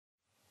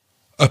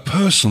A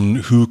person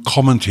who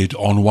commented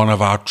on one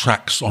of our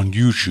tracks on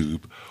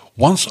YouTube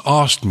once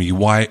asked me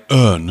why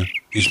earn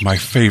is my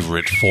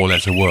favourite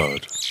four-letter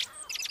word.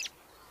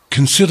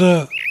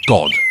 Consider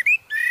God.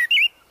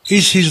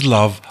 Is his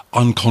love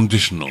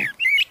unconditional?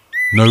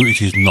 No,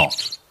 it is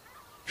not.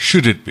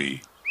 Should it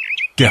be?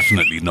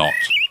 Definitely not.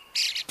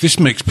 This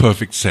makes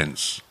perfect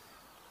sense.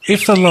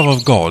 If the love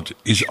of God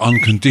is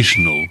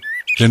unconditional,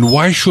 then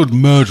why should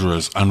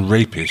murderers and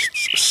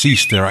rapists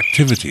cease their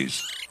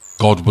activities?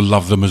 God will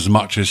love them as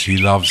much as he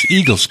loves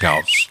Eagle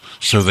Scouts,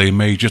 so they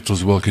may just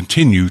as well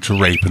continue to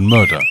rape and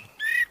murder.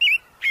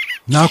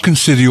 Now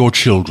consider your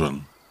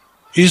children.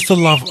 Is the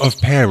love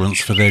of parents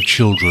for their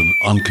children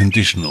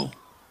unconditional?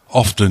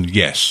 Often,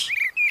 yes.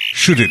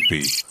 Should it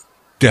be?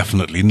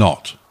 Definitely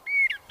not.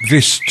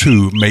 This,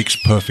 too, makes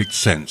perfect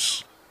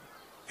sense.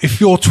 If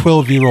your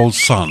 12-year-old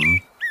son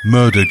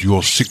murdered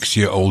your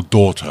 6-year-old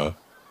daughter,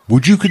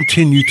 would you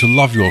continue to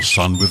love your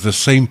son with the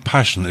same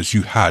passion as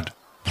you had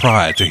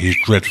prior to his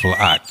dreadful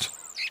act?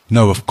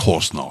 No, of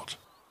course not.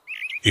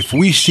 If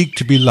we seek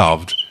to be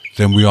loved,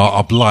 then we are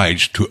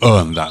obliged to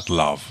earn that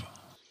love.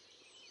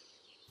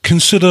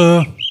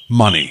 Consider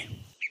money.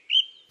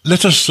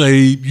 Let us say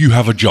you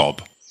have a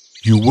job.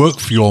 You work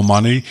for your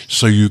money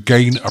so you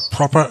gain a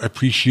proper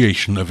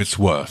appreciation of its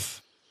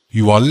worth.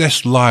 You are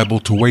less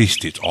liable to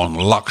waste it on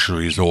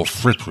luxuries or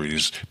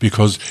fripperies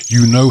because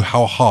you know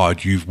how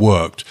hard you've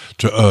worked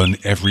to earn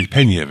every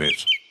penny of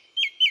it.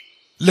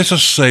 Let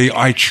us say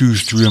I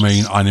choose to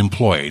remain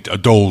unemployed, a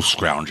dole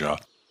scrounger.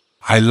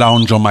 I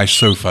lounge on my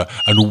sofa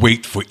and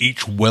wait for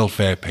each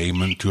welfare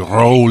payment to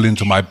roll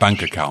into my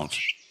bank account.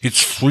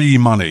 It's free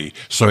money,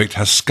 so it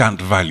has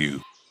scant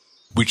value,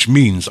 which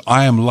means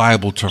I am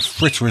liable to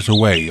fritter it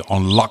away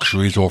on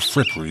luxuries or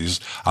fripperies,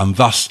 and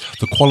thus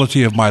the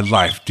quality of my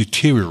life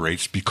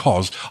deteriorates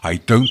because I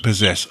don't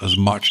possess as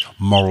much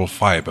moral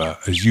fibre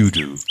as you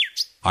do.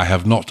 I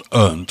have not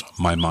earned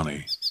my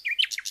money.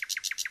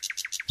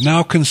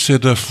 Now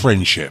consider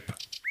friendship.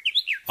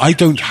 I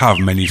don't have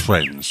many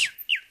friends.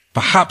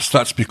 Perhaps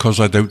that's because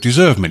I don't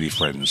deserve many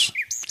friends.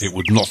 It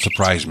would not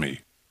surprise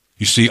me.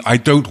 You see, I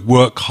don't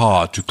work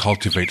hard to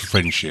cultivate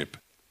friendship.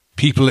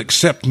 People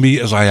accept me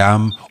as I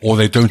am, or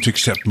they don't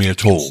accept me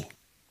at all.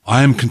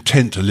 I am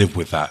content to live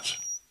with that.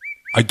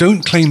 I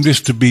don't claim this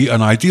to be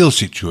an ideal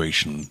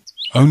situation,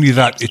 only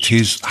that it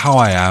is how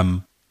I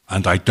am,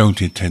 and I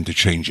don't intend to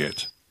change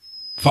it.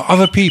 For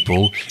other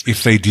people,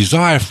 if they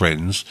desire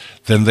friends,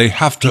 then they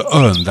have to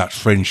earn that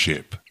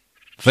friendship.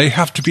 They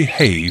have to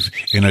behave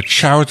in a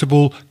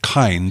charitable,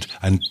 kind,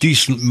 and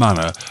decent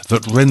manner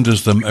that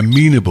renders them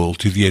amenable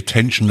to the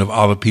attention of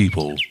other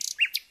people.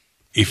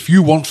 If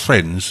you want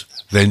friends,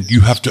 then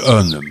you have to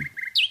earn them.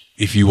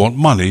 If you want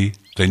money,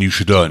 then you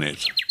should earn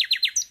it.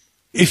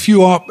 If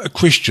you are a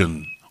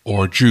Christian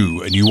or a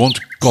Jew and you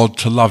want God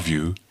to love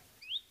you,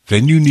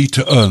 then you need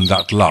to earn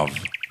that love.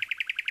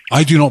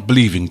 I do not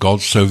believe in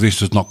God, so this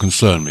does not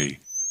concern me.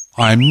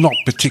 I am not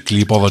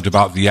particularly bothered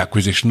about the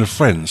acquisition of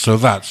friends, so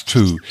that,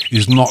 too,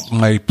 is not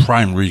my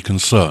primary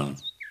concern.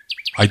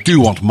 I do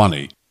want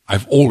money.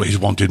 I've always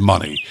wanted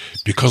money,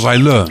 because I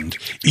learned,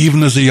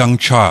 even as a young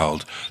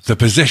child, the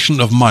possession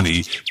of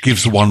money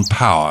gives one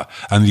power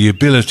and the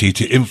ability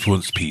to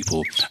influence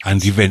people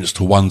and events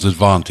to one's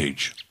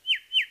advantage.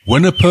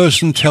 When a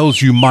person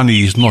tells you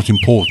money is not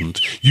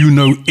important, you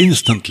know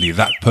instantly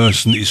that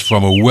person is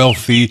from a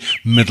wealthy,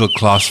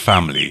 middle-class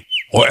family,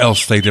 or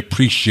else they'd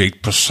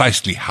appreciate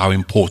precisely how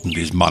important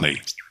is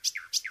money.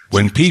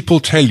 When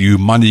people tell you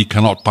money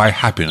cannot buy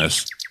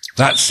happiness,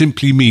 that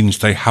simply means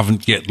they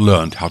haven't yet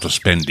learned how to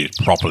spend it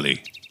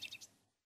properly.